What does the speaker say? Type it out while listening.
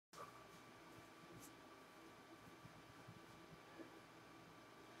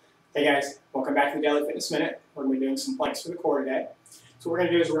Hey guys, welcome back to the Daily Fitness Minute. We're going to be doing some planks for the core today. So what we're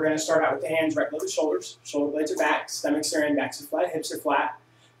going to do is we're going to start out with the hands right below the shoulders. Shoulder blades are back, stomachs are in, backs are flat, hips are flat.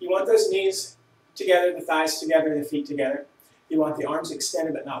 You want those knees together, the thighs together, the feet together. You want the arms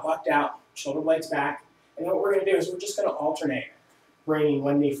extended but not locked out, shoulder blades back. And then what we're going to do is we're just going to alternate, bringing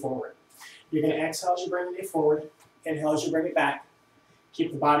one knee forward. You're going to exhale as you bring the knee forward, inhale as you bring it back.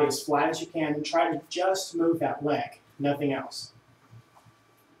 Keep the body as flat as you can and try to just move that leg, nothing else.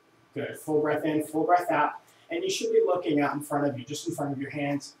 Good. Full breath in, full breath out. And you should be looking out in front of you, just in front of your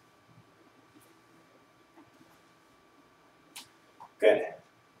hands. Good.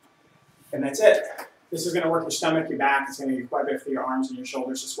 And that's it. This is going to work your stomach, your back. It's going to be quite a bit for your arms and your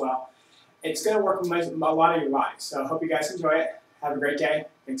shoulders as well. It's going to work a lot of your body. So I hope you guys enjoy it. Have a great day.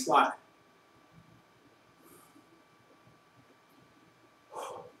 Thanks a lot.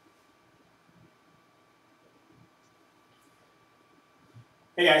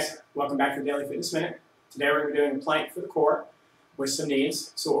 Hey guys, welcome back to the Daily Fitness Minute. Today we're going to be doing a plank for the core with some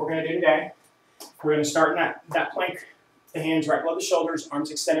knees. So what we're going to do today, we're going to start in that plank, the hands right below the shoulders,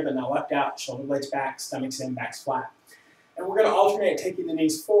 arms extended but not left out, shoulder blades back, stomachs in, backs flat. And we're going to alternate taking the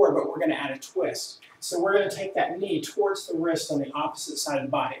knees forward, but we're going to add a twist. So we're going to take that knee towards the wrist on the opposite side of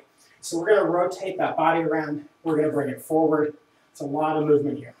the body. So we're going to rotate that body around. We're going to bring it forward. It's a lot of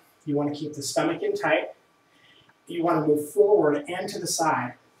movement here. You want to keep the stomach in tight. You want to move forward and to the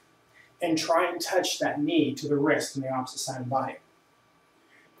side and try and touch that knee to the wrist on the opposite side of the body.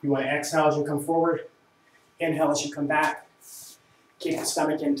 You want to exhale as you come forward, inhale as you come back. Keep the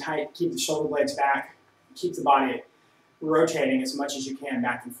stomach in tight, keep the shoulder blades back, keep the body rotating as much as you can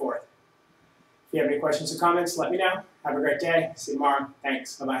back and forth. If you have any questions or comments, let me know. Have a great day. See you tomorrow.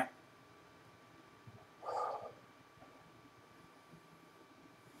 Thanks. Bye-bye.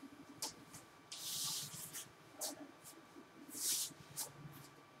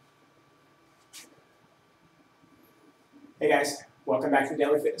 Hey guys, welcome back to the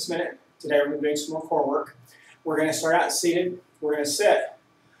Daily Fitness Minute. Today we're going to be doing some more core work. We're going to start out seated. We're going to sit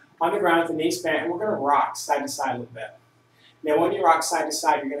on the ground with the knees bent, and we're going to rock side to side a little bit. Now when you rock side to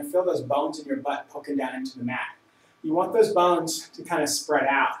side, you're going to feel those bones in your butt poking down into the mat. You want those bones to kind of spread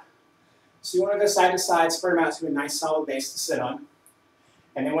out. So you want to go side to side, spread them out to a nice solid base to sit on.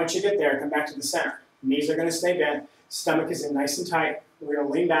 And then once you get there, come back to the center. Knees are going to stay bent. Stomach is in nice and tight. We're going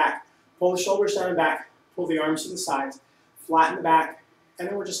to lean back, pull the shoulders down and back, pull the arms to the sides. Flatten the back, and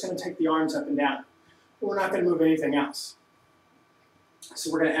then we're just going to take the arms up and down. We're not going to move anything else.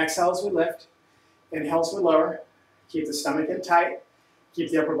 So we're going to exhale as we lift, inhale as we lower, keep the stomach in tight, keep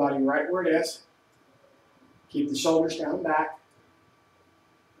the upper body right where it is, keep the shoulders down and back.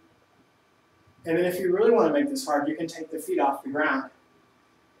 And then if you really want to make this hard, you can take the feet off the ground.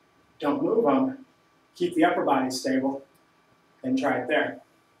 Don't move them. Keep the upper body stable, and try it there.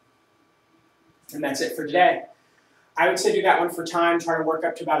 And that's it for today. I would say do that one for time, try to work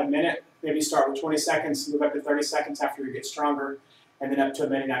up to about a minute. Maybe start with 20 seconds, move up to 30 seconds after you get stronger, and then up to a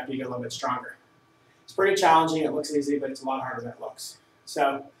minute after you get a little bit stronger. It's pretty challenging, it looks easy, but it's a lot harder than it looks.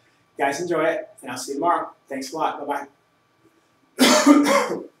 So, guys enjoy it, and I'll see you tomorrow. Thanks a lot, bye-bye.